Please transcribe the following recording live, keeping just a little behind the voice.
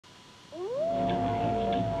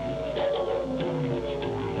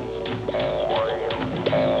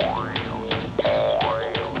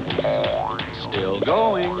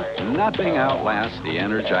Nothing outlasts the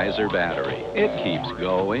Energizer battery. It keeps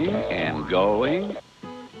going and going.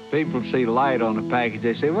 People see light on the package,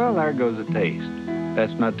 they say, well, there goes the taste.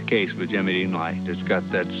 That's not the case with Jimmy Dean Light. It's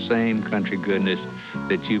got that same country goodness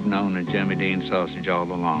that you've known in Jimmy Dean sausage all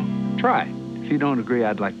along. Try it. If you don't agree,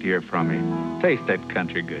 I'd like to hear from you. Taste that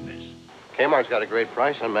country goodness. Kmart's got a great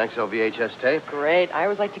price on Maxell VHS tape. Great. I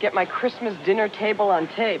always like to get my Christmas dinner table on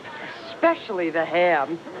tape, especially the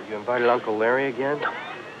ham. You invited Uncle Larry again?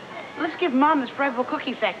 Let's give Mom this Breville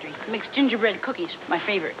Cookie Factory. Makes gingerbread cookies, my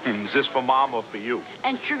favorite. Is this for Mom or for you?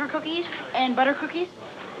 And sugar cookies and butter cookies.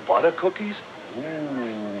 Butter cookies?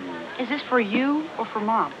 Ooh. Is this for you or for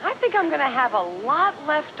Mom? I think I'm going to have a lot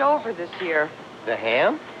left over this year. The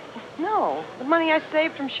ham? No, the money I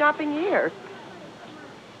saved from shopping here.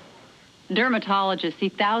 Dermatologists see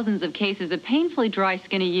thousands of cases of painfully dry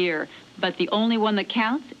skin a year, but the only one that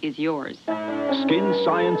counts is yours. Skin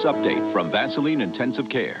Science Update from Vaseline Intensive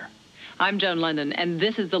Care. I'm Joan London, and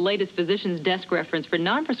this is the latest physician's desk reference for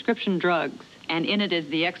non-prescription drugs. And in it is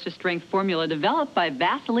the extra-strength formula developed by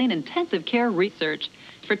Vaseline Intensive Care Research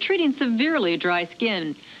for treating severely dry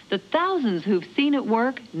skin. The thousands who've seen it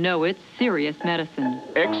work know it's serious medicine.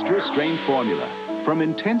 Extra strength formula. From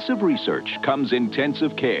intensive research comes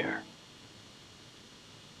intensive care.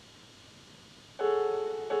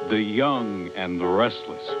 The young and the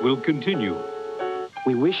restless will continue.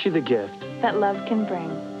 We wish you the gift that love can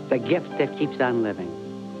bring. The gift that keeps on living.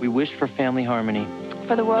 We wish for family harmony.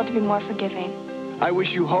 For the world to be more forgiving. I wish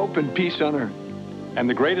you hope and peace on earth. And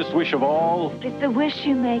the greatest wish of all is the wish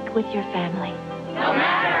you make with your family. No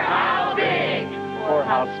matter how big or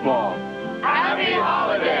how small. Happy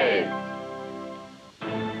holidays!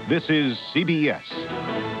 This is CBS.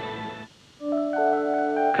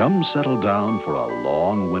 Come settle down for a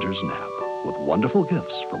long winter's nap with wonderful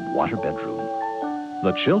gifts from Waterbed.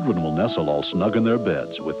 The children will nestle all snug in their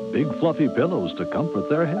beds with big fluffy pillows to comfort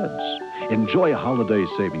their heads. Enjoy holiday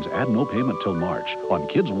savings at no payment till March on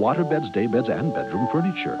kids' Waterbeds, Daybeds, and bedroom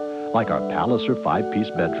furniture, like our Palliser 5-piece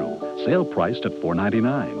bedroom, sale priced at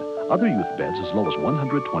 $4.99. Other youth beds as low as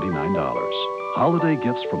 $129. Holiday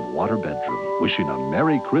gifts from Waterbed. Wishing a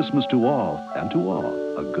Merry Christmas to all, and to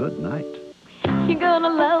all, a good night. You're gonna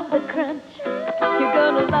love the crunch. You're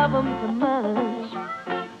gonna love them so much.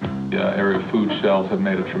 Area food shelves have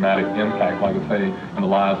made a traumatic impact, like I say, in the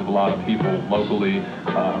lives of a lot of people locally.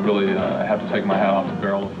 Really have to take my hat off to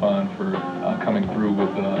Barrel of Fun for coming through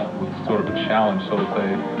with sort of a challenge, so to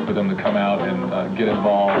say, for them to come out and get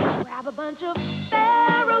involved. Grab a bunch of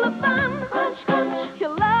Barrel of Fun, crunch, crunch.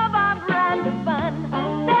 You'll love our brand of fun.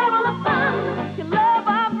 Barrel of Fun, you'll love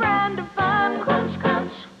our brand of fun, crunch,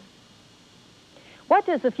 crunch. What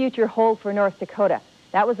does the future hold for North Dakota?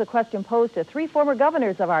 That was a question posed to 3 former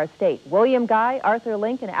governors of our state, William Guy, Arthur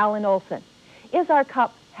Link, and Alan Olson. Is our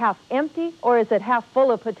cup half empty or is it half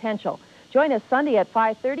full of potential? Join us Sunday at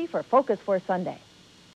 5:30 for Focus for Sunday.